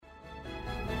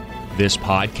This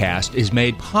podcast is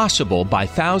made possible by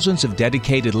thousands of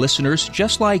dedicated listeners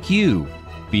just like you.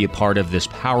 Be a part of this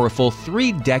powerful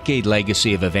 3-decade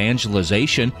legacy of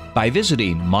evangelization by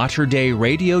visiting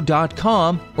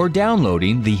materdeiradio.com or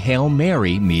downloading the Hail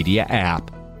Mary Media app.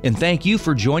 And thank you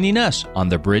for joining us on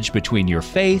the bridge between your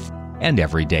faith and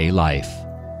everyday life.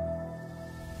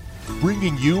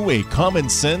 Bringing you a common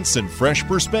sense and fresh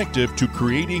perspective to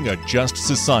creating a just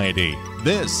society.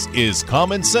 This is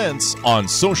Common Sense on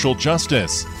Social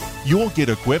Justice. You'll get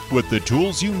equipped with the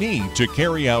tools you need to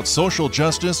carry out social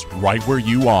justice right where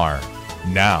you are.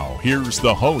 Now, here's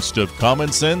the host of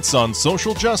Common Sense on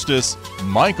Social Justice,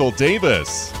 Michael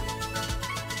Davis.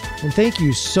 And thank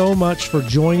you so much for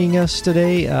joining us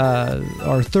today.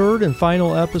 Our third and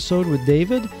final episode with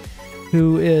David,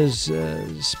 who is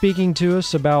speaking to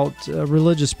us about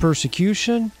religious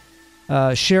persecution,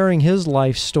 sharing his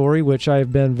life story, which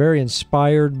I've been very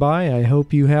inspired by. I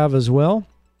hope you have as well.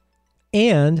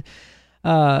 And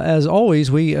as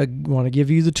always, we want to give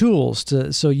you the tools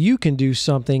so you can do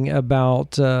something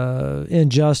about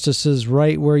injustices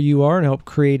right where you are and help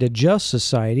create a just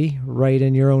society right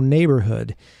in your own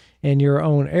neighborhood, in your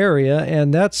own area.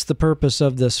 And that's the purpose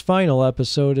of this final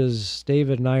episode, is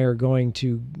David and I are going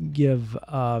to give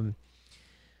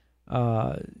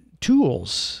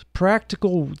tools,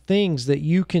 practical things that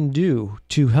you can do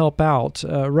to help out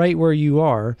right where you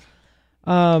are.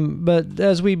 But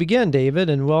as we begin, David,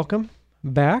 and welcome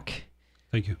back.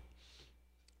 Thank you.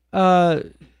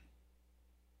 Do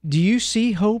you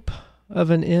see hope of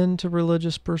an end to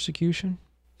religious persecution?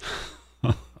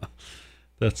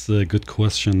 That's a good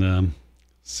question.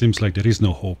 Seems like there is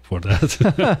no hope for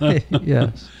that.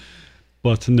 Yes.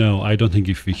 But no, I don't think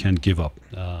if we can give up,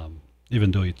 even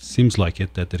though it seems like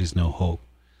it, that there is no hope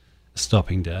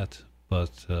stopping that.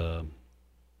 But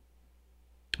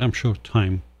I'm sure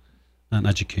time and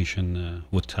education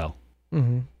would tell.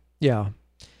 Mm-hmm. Yeah.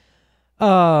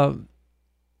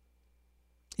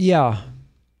 Yeah.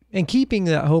 And keeping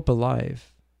that hope alive.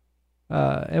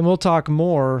 And we'll talk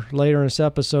more later in this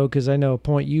episode, because I know a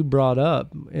point you brought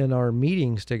up in our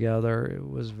meetings together, it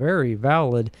was very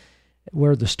valid,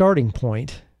 where the starting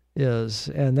point is.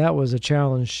 And that was a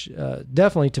challenge,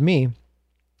 definitely to me.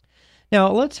 Now,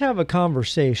 let's have a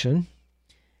conversation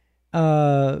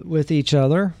with each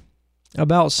other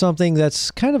about something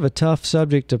that's kind of a tough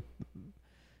subject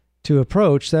to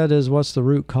approach. That is, what's the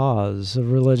root cause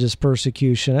of religious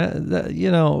persecution?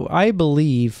 I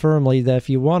believe firmly that if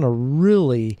you want to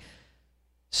really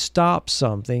stop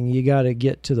something, you got to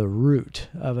get to the root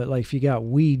of it. Like if you got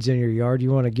weeds in your yard,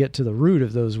 you want to get to the root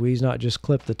of those weeds, not just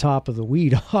clip the top of the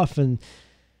weed off. And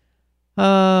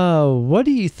what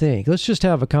do you think? Let's just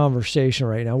have a conversation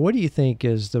right now. What do you think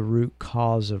is the root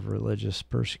cause of religious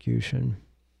persecution?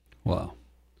 Wow.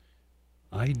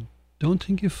 I don't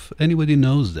think if anybody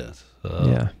knows that.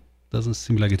 Doesn't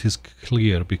seem like it is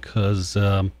clear, because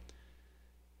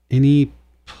any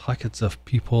pockets of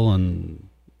people and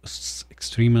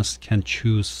extremists can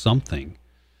choose something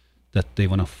that they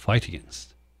want to fight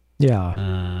against. Yeah.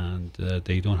 And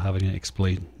they don't have any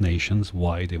explanations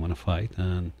why they want to fight.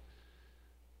 And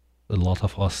a lot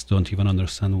of us don't even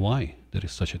understand why there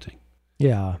is such a thing.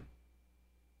 Yeah.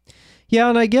 Yeah,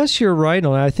 and I guess you're right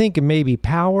on. I think it may be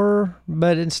power,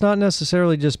 but it's not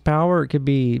necessarily just power. It could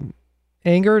be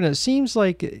anger, and it seems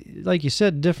like you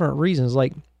said, different reasons.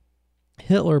 Like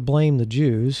Hitler blamed the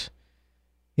Jews.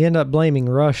 He ended up blaming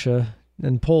Russia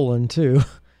and Poland too.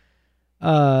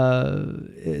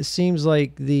 It seems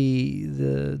like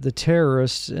the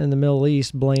terrorists in the Middle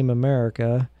East blame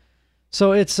America.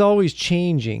 So it's always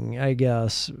changing, I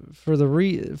guess. For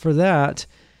that.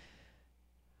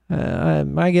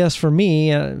 I guess for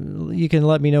me, you can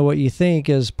let me know what you think,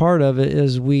 as part of it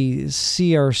is we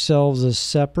see ourselves as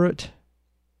separate.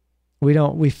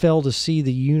 We fail to see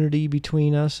the unity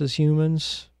between us as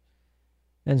humans.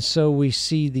 And so we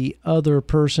see the other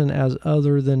person as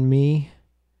other than me.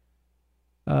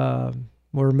 We're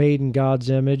made in God's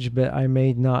image, but I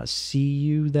may not see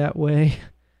you that way.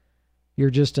 You're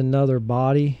just another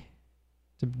body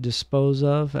to dispose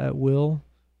of at will.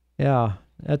 Yeah.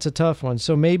 That's a tough one.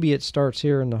 So maybe it starts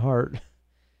here in the heart.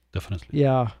 Definitely.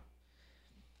 Yeah.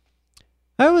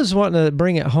 I was wanting to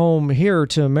bring it home here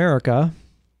to America.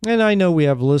 And I know we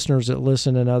have listeners that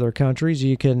listen in other countries.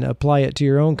 You can apply it to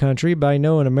your own country. But I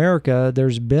know in America,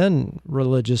 there's been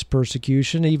religious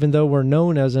persecution, even though we're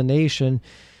known as a nation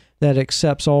that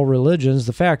accepts all religions.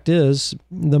 The fact is,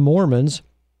 the Mormons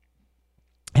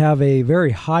have a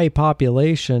very high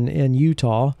population in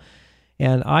Utah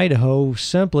and Idaho,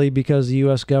 simply because the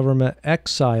U.S. government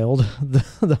exiled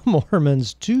the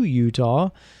Mormons to Utah.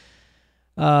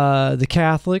 The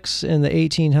Catholics in the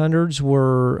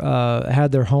 1800s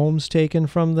had their homes taken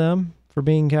from them for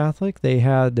being Catholic. They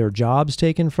had their jobs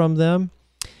taken from them.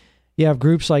 You have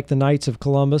groups like the Knights of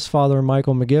Columbus, Father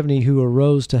Michael McGivney, who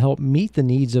arose to help meet the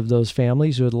needs of those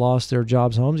families who had lost their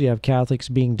jobs, homes. You have Catholics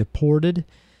being deported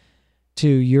to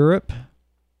Europe.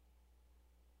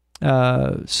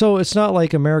 So it's not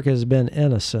like America has been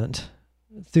innocent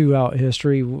throughout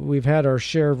history. We've had our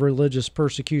share of religious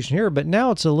persecution here, but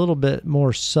now it's a little bit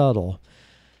more subtle.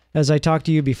 As I talked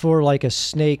to you before, like a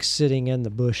snake sitting in the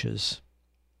bushes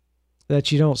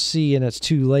that you don't see, and it's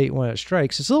too late when it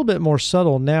strikes. It's a little bit more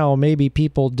subtle now. Maybe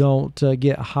people don't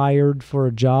get hired for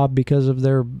a job because of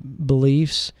their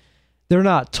beliefs. They're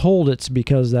not told it's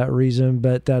because of that reason,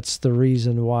 but that's the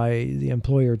reason why the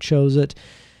employer chose it,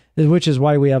 which is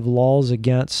why we have laws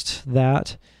against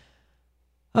that.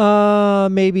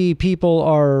 Maybe people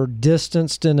are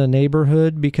distanced in a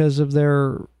neighborhood because of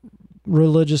their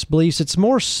religious beliefs. It's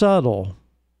more subtle,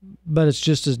 but it's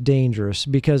just as dangerous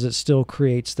because it still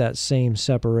creates that same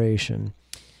separation.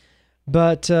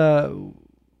 But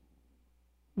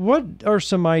what are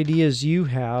some ideas you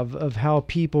have of how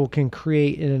people can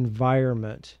create an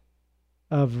environment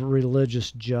of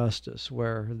religious justice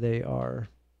where they are?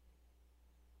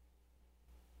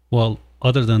 Well,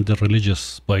 other than the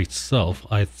religious by itself,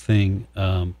 I think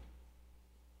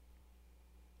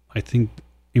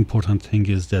important thing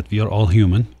is that we are all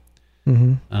human.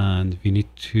 Mm-hmm. And we need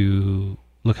to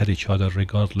look at each other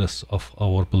regardless of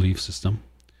our belief system,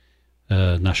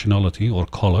 nationality, or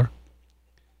color,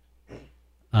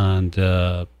 and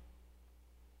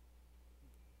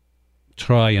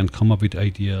try and come up with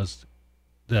ideas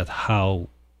that how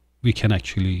we can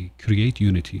actually create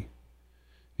unity.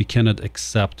 We cannot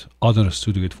accept others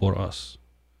to do it for us.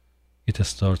 It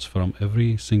starts from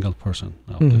every single person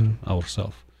out there,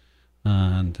 ourselves,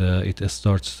 and it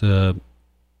starts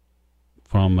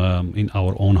from in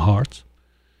our own heart,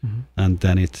 and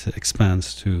then it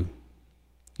expands to,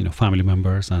 family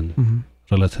members and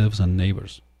relatives and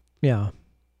neighbors. Yeah.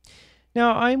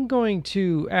 Now, I'm going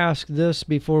to ask this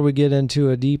before we get into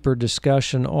a deeper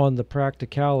discussion on the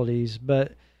practicalities,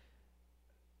 but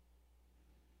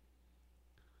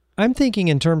I'm thinking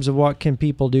in terms of what can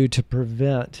people do to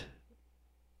prevent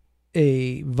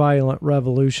a violent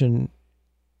revolution,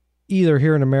 either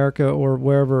here in America or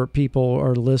wherever people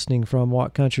are listening from,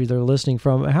 what country they're listening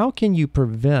from. How can you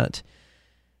prevent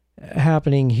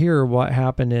happening here what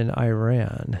happened in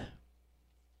Iran?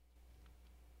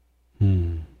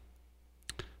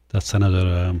 That's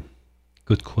another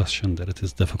good question that it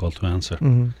is difficult to answer.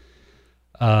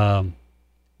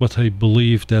 But I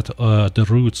believe that the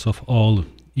roots of all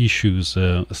issues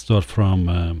start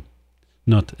from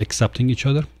not accepting each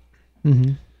other.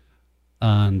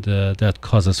 And that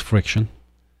causes friction,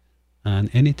 and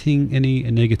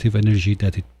any negative energy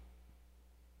that it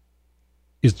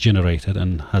is generated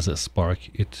and has a spark,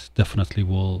 it definitely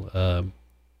will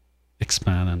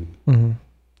expand and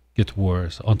get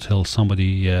worse until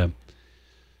somebody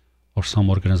or some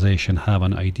organization have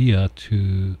an idea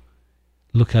to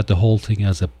look at the whole thing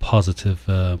as a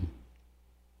positive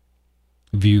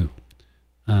view,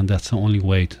 and that's the only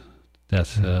way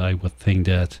that I would think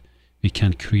that we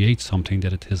can create something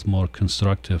that it is more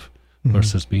constructive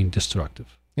versus being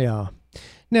destructive. Yeah.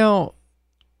 Now,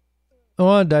 I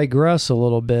want to digress a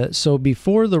little bit. So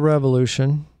before the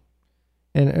revolution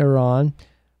in Iran,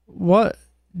 what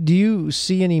do you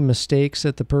see any mistakes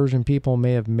that the Persian people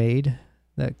may have made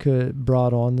that could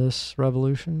brought on this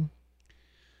revolution?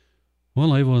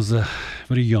 Well, I was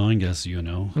very young, as you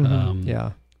know.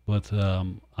 Yeah. But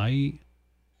I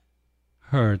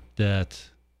heard that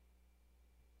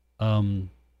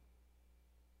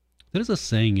there is a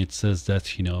saying, it says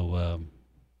that, you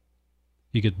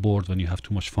get bored when you have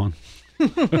too much fun.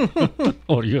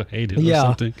 Or you hate it or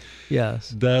something.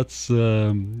 Yes. That's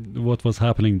what was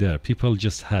happening there. People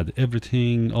just had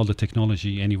everything, all the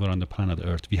technology anywhere on the planet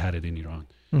Earth. We had it in Iran.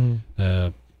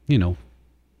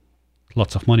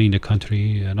 Lots of money in the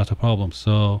country, not a problem.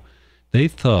 So they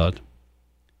thought,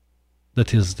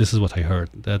 this is what I heard,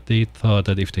 that they thought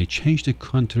that if they change the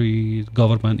country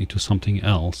government into something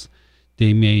else,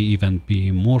 they may even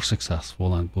be more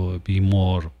successful and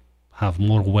have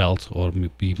more wealth or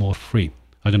be more free.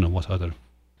 I don't know what other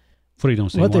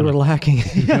freedoms what they were lacking.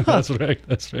 Yeah. That's right.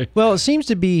 Well, it seems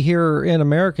to be here in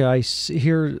America. I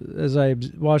hear, as I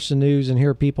watch the news and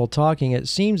hear people talking, it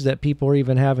seems that people are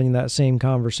even having that same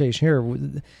conversation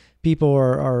here. People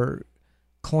are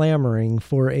clamoring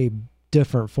for a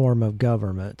different form of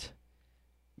government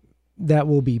that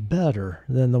will be better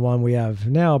than the one we have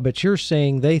now. But you're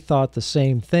saying they thought the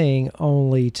same thing,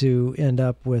 only to end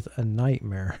up with a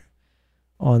nightmare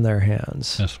on their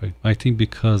hands. That's right. I think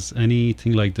because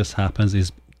anything like this happens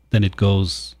is then it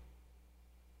goes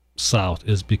south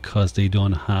is because they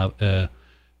don't have a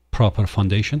proper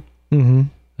foundation. Mm-hmm.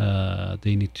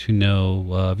 They need to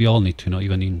know, we all need to know,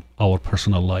 even in our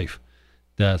personal life,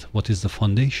 that what is the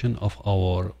foundation of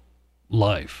our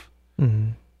life.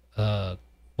 Mm-hmm.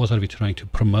 What are we trying to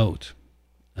promote,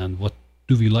 and what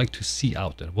do we like to see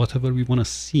out there? Whatever we want to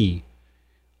see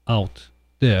out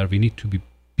there, we need to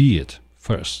be it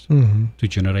first to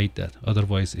generate that.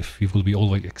 Otherwise, if we will be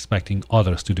always expecting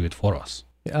others to do it for us.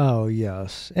 Oh,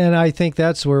 yes. And I think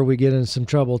that's where we get in some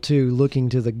trouble, too, looking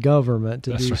to the government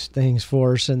to do things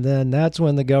for us. And then that's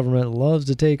when the government loves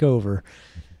to take over,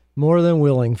 more than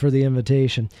willing for the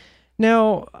invitation.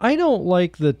 Now, I don't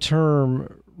like the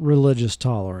term religious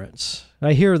tolerance.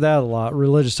 I hear that a lot,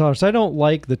 religious tolerance. I don't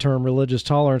like the term religious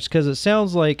tolerance because it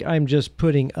sounds like I'm just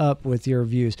putting up with your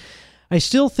views. I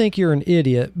still think you're an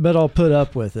idiot, but I'll put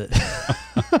up with it.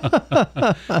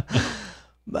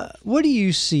 What do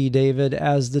you see, David,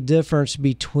 as the difference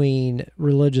between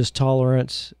religious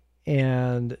tolerance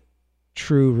and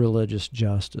true religious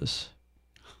justice?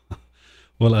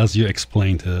 Well, as you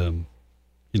explained,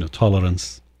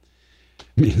 tolerance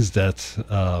means that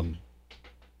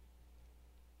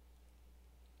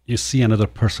you see another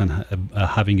person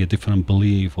having a different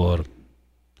belief or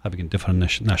having a different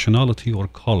nationality or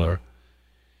color.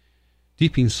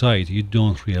 Deep inside, you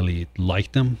don't really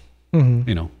like them,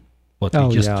 but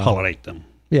you just tolerate them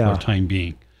for the time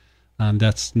being. And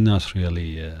that's not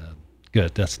really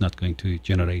good. That's not going to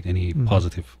generate any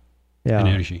positive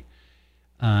energy.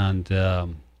 And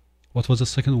what was the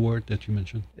second word that you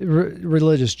mentioned?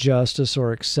 Religious justice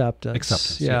or acceptance.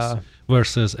 Acceptance, yes.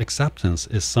 Versus acceptance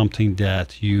is something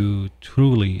that you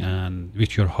truly and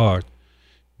with your heart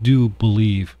do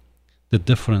believe the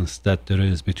difference that there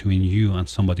is between you and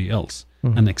somebody else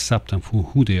and accept them for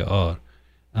who they are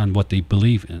and what they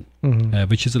believe in,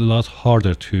 which is a lot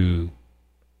harder to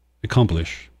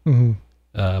accomplish.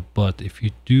 But if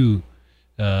you do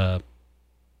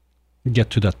get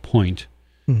to that point,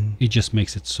 it just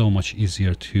makes it so much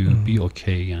easier to be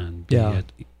okay and be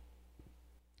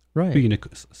in a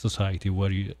society where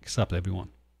you accept everyone.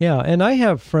 Yeah, and I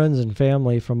have friends and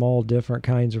family from all different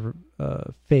kinds of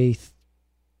faith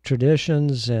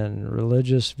traditions and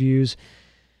religious views,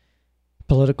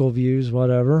 political views,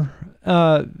 whatever.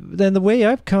 Then the way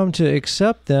I've come to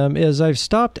accept them is I've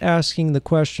stopped asking the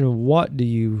question, what do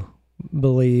you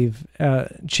believe,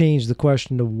 change the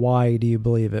question to why do you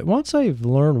believe it. Once I've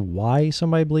learned why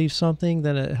somebody believes something,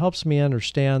 then it helps me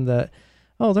understand that,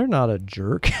 oh, they're not a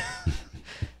jerk.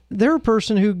 They're a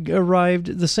person who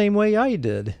arrived the same way I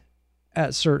did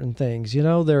at certain things.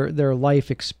 Their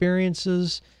life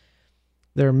experiences,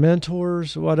 their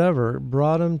mentors, whatever,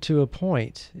 brought them to a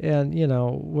point and,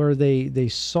 where they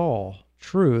saw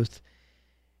truth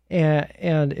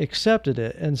and accepted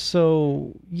it. And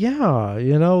so,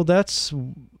 that's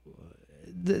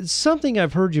something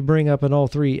I've heard you bring up in all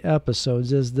 3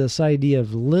 episodes is this idea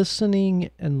of listening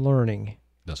and learning.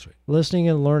 That's right. Listening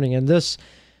and learning. And this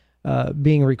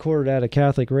being recorded at a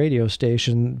Catholic radio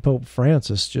station, Pope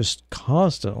Francis just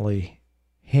constantly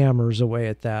hammers away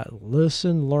at that.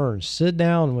 Listen, learn, sit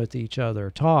down with each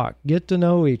other, talk, get to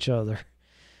know each other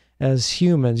as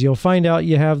humans. You'll find out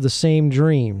you have the same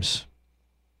dreams.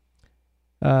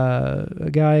 A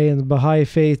guy in the Baha'i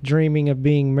faith dreaming of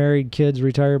being married, kids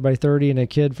retired by 30, and a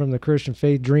kid from the Christian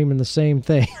faith dreaming the same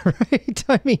thing, right?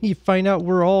 I mean, you find out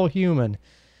we're all human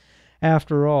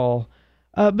after all.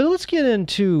 But let's get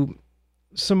into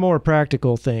some more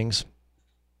practical things.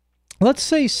 Let's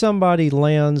say somebody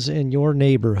lands in your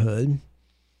neighborhood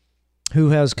who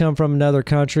has come from another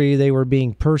country. They were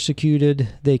being persecuted.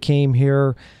 They came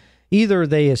here. Either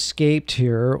they escaped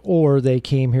here or they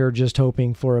came here just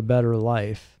hoping for a better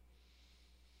life.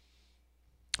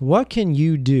 What can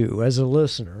you do as a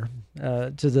listener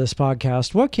to this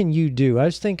podcast? What can you do? I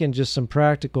was thinking just some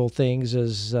practical things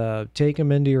as take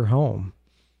them into your home.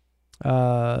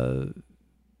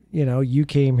 You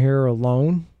came here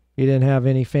alone. You didn't have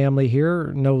any family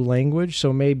here, no language,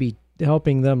 so maybe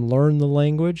helping them learn the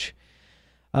language.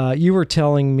 You were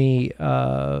telling me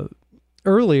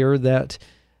earlier that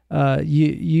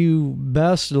you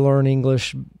best learn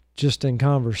English just in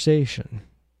conversation,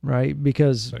 right?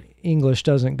 Because English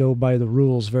doesn't go by the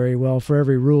rules very well. For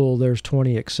every rule, there's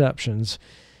 20 exceptions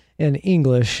in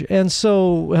English. And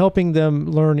so helping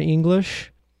them learn English.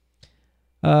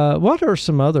 What are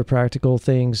some other practical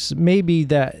things maybe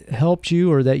that helped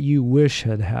you or that you wish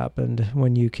had happened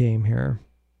when you came here?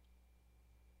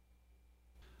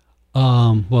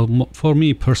 Well, for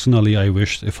me personally, I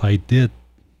wished if I did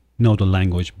know the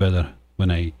language better when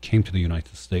I came to the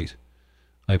United States,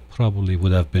 I probably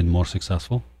would have been more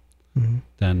successful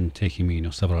than taking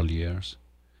me, several years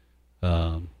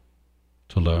to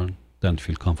learn, then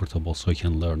feel comfortable so I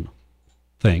can learn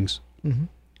things.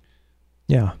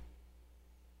 Yeah.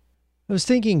 I was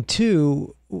thinking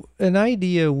too, an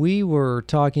idea we were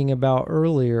talking about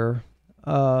earlier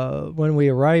when we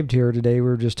arrived here today. We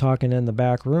were just talking in the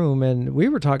back room, and we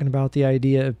were talking about the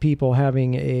idea of people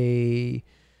having a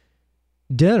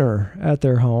dinner at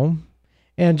their home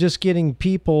and just getting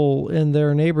people in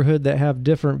their neighborhood that have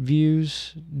different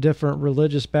views, different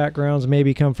religious backgrounds,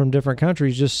 maybe come from different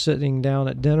countries, just sitting down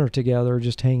at dinner together,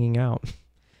 just hanging out,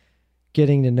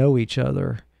 getting to know each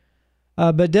other.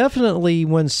 But definitely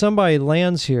when somebody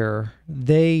lands here,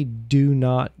 they do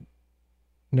not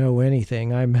know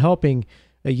anything. I'm helping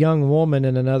a young woman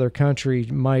in another country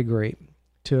migrate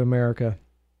to America.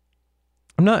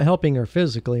 I'm not helping her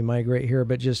physically migrate here,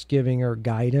 but just giving her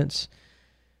guidance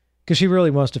because she really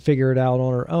wants to figure it out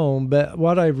on her own. But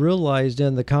what I've realized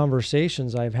in the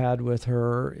conversations I've had with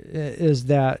her is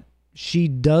that she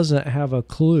doesn't have a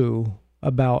clue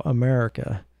about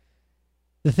America.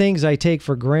 The things I take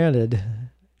for granted,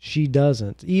 she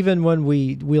doesn't. Even when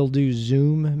we'll do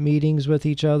Zoom meetings with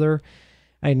each other,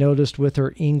 I noticed with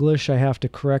her English, I have to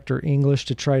correct her English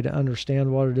to try to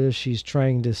understand what it is she's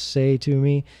trying to say to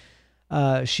me.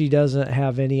 She doesn't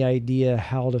have any idea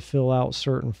how to fill out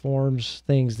certain forms,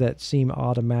 things that seem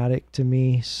automatic to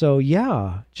me. So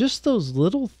yeah, just those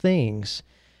little things.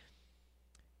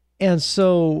 And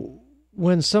so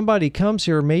when somebody comes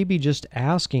here, maybe just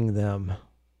asking them,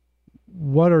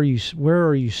 where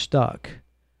are you stuck?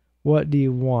 What do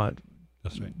you want?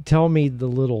 That's right. Tell me the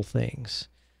little things.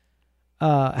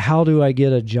 How do I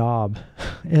get a job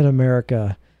in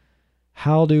America?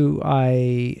 How do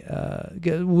I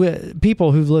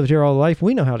people who've lived here all life,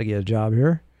 we know how to get a job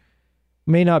here.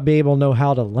 May not be able to know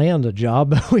how to land a job,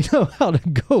 but we know how to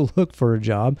go look for a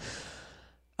job.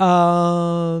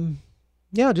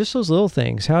 Yeah, just those little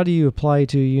things. How do you apply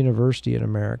to university in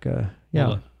America?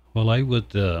 Yeah. Well, I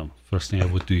would, first thing I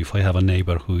would do if I have a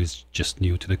neighbor who is just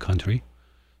new to the country,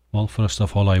 well, first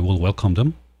of all, I will welcome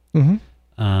them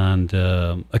and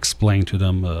explain to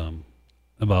them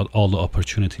about all the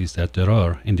opportunities that there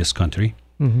are in this country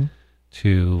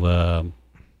to,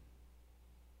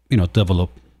 develop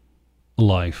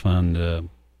life and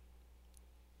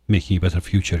making a better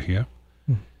future here.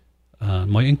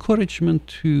 My encouragement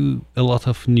to a lot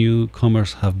of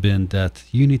newcomers have been that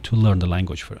you need to learn the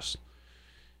language first.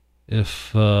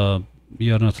 If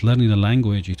you are not learning the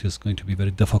language, it is going to be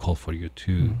very difficult for you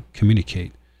to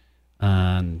communicate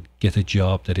and get a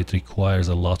job that it requires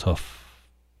a lot of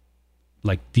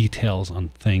details on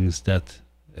things that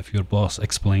if your boss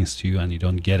explains to you and you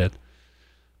don't get it,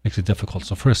 makes it difficult.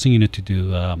 So first thing you need to do,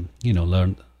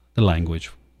 learn the language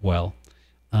well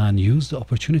and use the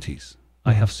opportunities.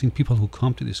 I have seen people who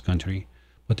come to this country,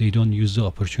 but they don't use the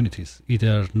opportunities.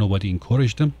 Either nobody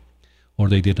encouraged them, or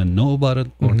they didn't know about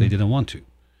it, or they didn't want to.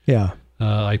 Yeah.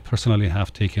 I personally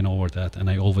have taken over that, and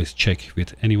I always check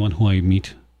with anyone who I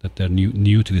meet that they're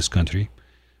new to this country.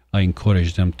 I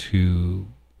encourage them to,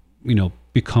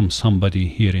 become somebody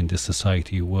here in this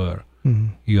society where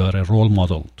you are a role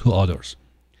model to others,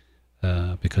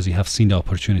 because you have seen the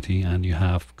opportunity and you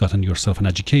have gotten yourself an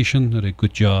education, a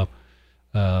good job,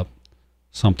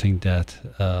 something that,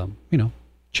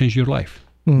 changed your life,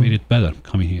 made it better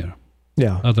coming here.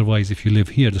 Yeah. Otherwise, if you live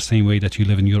here the same way that you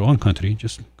live in your own country,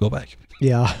 just go back.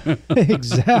 Yeah,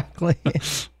 exactly.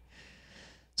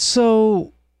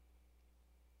 So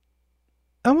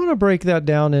I want to break that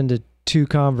down into two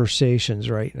conversations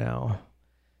right now.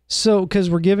 So, because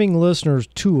we're giving listeners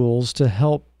tools to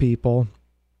help people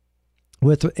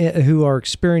who are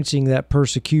experiencing that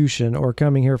persecution or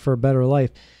coming here for a better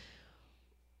life.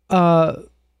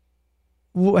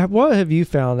 What have you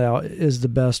found out is the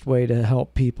best way to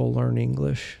help people learn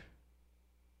English?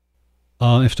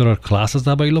 If there are classes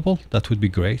available, that would be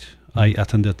great. I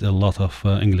attended a lot of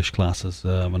English classes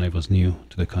when I was new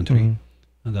to the country,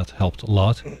 and that helped a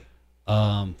lot.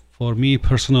 For me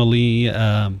personally,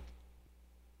 I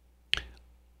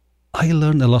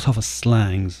learned a lot of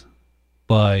slangs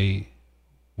by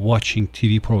watching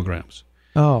TV programs.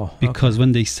 Oh, because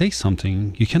when they say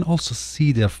something, you can also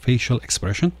see their facial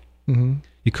expression.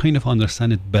 You kind of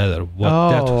understand it better,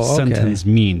 what sentence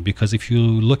mean. Because if you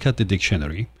look at the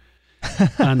dictionary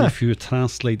and if you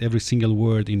translate every single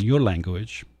word in your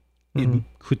language, it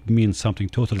could mean something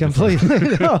totally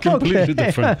different. Completely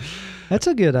different. That's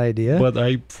a good idea. But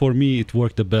for me, it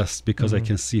worked the best because I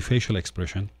can see facial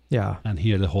expression and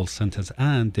hear the whole sentence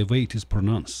and the way it is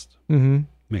pronounced.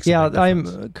 Makes a big difference.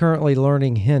 I'm currently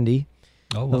learning Hindi.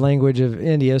 Oh, wow. the language of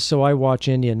India, so I watch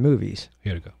Indian movies.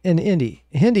 Here you go. In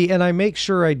Hindi, and I make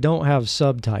sure I don't have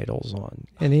subtitles on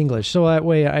in English, so that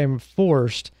way I am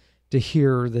forced to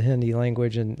hear the Hindi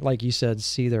language and, like you said,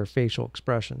 see their facial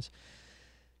expressions.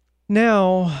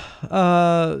 Now,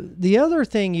 the other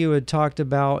thing you had talked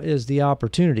about is the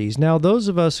opportunities. Now, those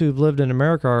of us who've lived in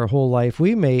America our whole life,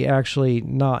 we may actually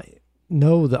not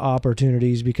know the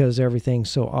opportunities because everything's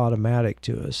so automatic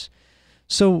to us.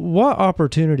 So what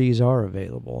opportunities are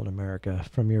available in America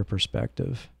from your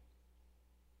perspective?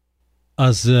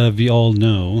 As we all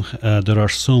know, there are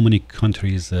so many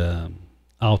countries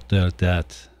out there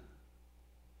that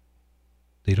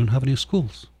they don't have any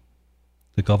schools.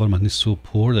 The government is so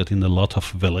poor that in a lot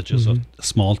of villages or a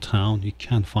small town, you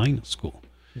can't find a school.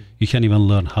 You can't even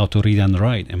learn how to read and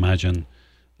write. Imagine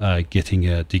getting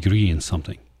a degree in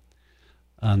something.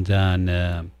 And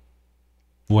then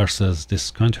versus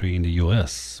this country in the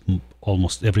US,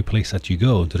 almost every place that you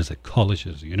go, there is a college,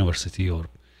 there's a university or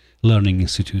learning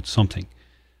institute, something.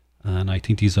 And I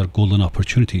think these are golden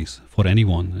opportunities for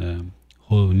anyone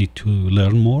who need to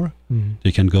learn more,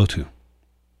 they can go to.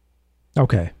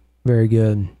 Okay, very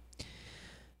good.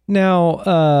 Now,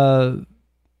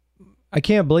 I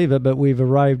can't believe it, but we've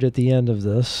arrived at the end of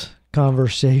this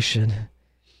conversation.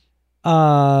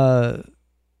 I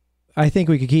think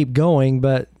we could keep going,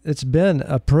 but it's been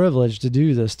a privilege to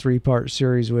do this 3-part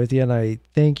series with you, and I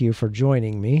thank you for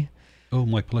joining me. Oh,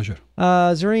 my pleasure.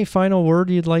 Is there any final word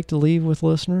you'd like to leave with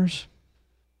listeners?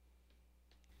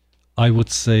 I would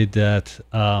say that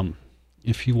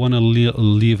if you want to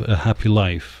live a happy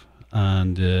life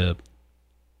and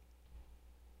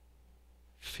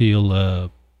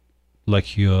feel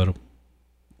like you're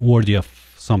worthy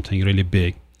of something really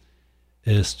big,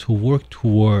 is to work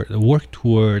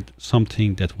toward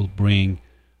something that will bring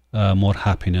more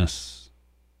happiness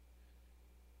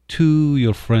to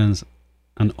your friends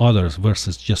and others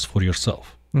versus just for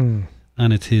yourself. And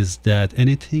it is that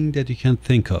anything that you can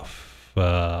think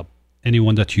of,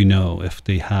 anyone that you know, if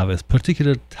they have a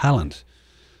particular talent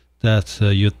that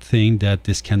you think that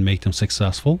this can make them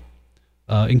successful,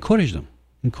 encourage them.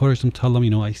 Tell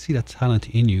them, I see that talent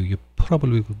in you. You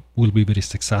probably will be very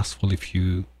successful if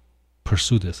you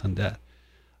pursue this and that.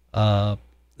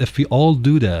 If we all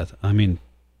do that, can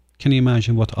you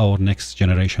imagine what our next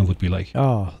generation would be like?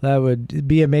 Oh, that would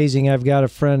be amazing. I've got a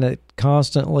friend that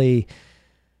constantly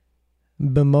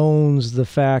bemoans the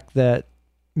fact that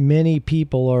many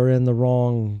people are in the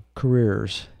wrong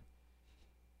careers.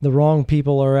 The wrong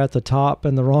people are at the top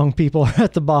and the wrong people are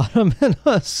at the bottom and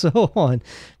so on,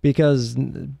 because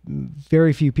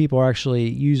very few people are actually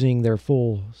using their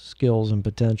full skills and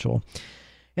potential.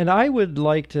 And I would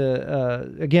like to,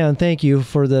 again, thank you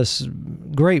for this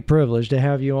great privilege to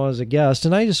have you on as a guest.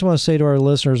 And I just want to say to our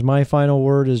listeners, my final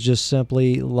word is just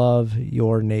simply love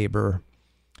your neighbor.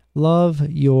 Love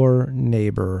your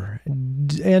neighbor.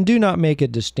 And do not make a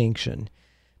distinction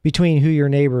between who your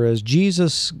neighbor is.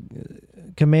 Jesus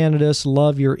commanded us,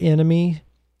 love your enemy.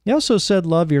 He also said,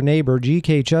 love your neighbor.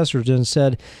 G.K. Chesterton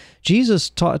said, Jesus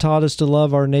taught us to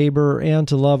love our neighbor and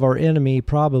to love our enemy,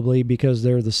 probably because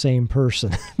they're the same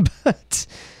person. But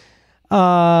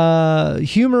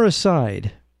humor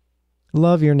aside,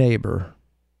 love your neighbor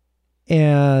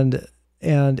and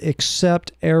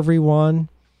accept everyone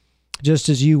just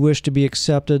as you wish to be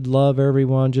accepted. Love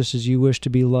everyone just as you wish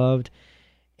to be loved.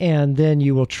 And then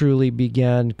you will truly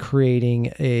begin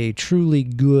creating a truly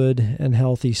good and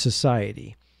healthy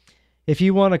society. If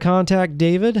you want to contact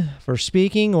David for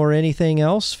speaking or anything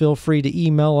else, feel free to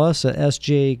email us at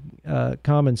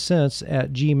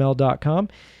sjcommonsense@gmail.com.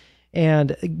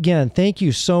 And again, thank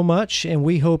you so much, and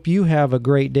we hope you have a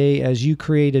great day as you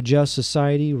create a just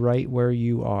society right where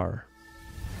you are.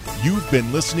 You've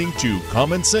been listening to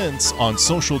Common Sense on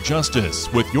Social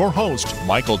Justice with your host,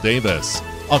 Michael Davis.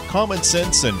 A common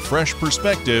sense and fresh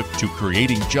perspective to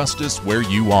creating justice where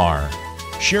you are.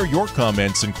 Share your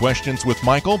comments and questions with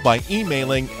Michael by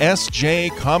emailing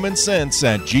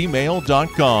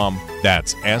sjcommonsense@gmail.com.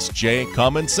 That's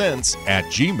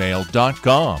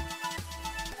sjcommonsense@gmail.com.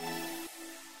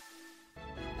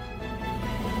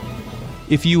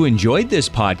 If you enjoyed this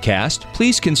podcast,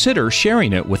 please consider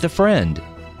sharing it with a friend.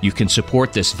 You can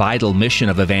support this vital mission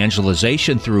of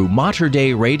evangelization through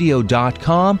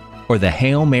materdeiradio.com or the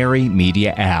Hail Mary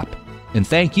Media app. And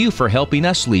thank you for helping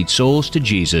us lead souls to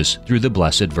Jesus through the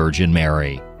Blessed Virgin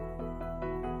Mary.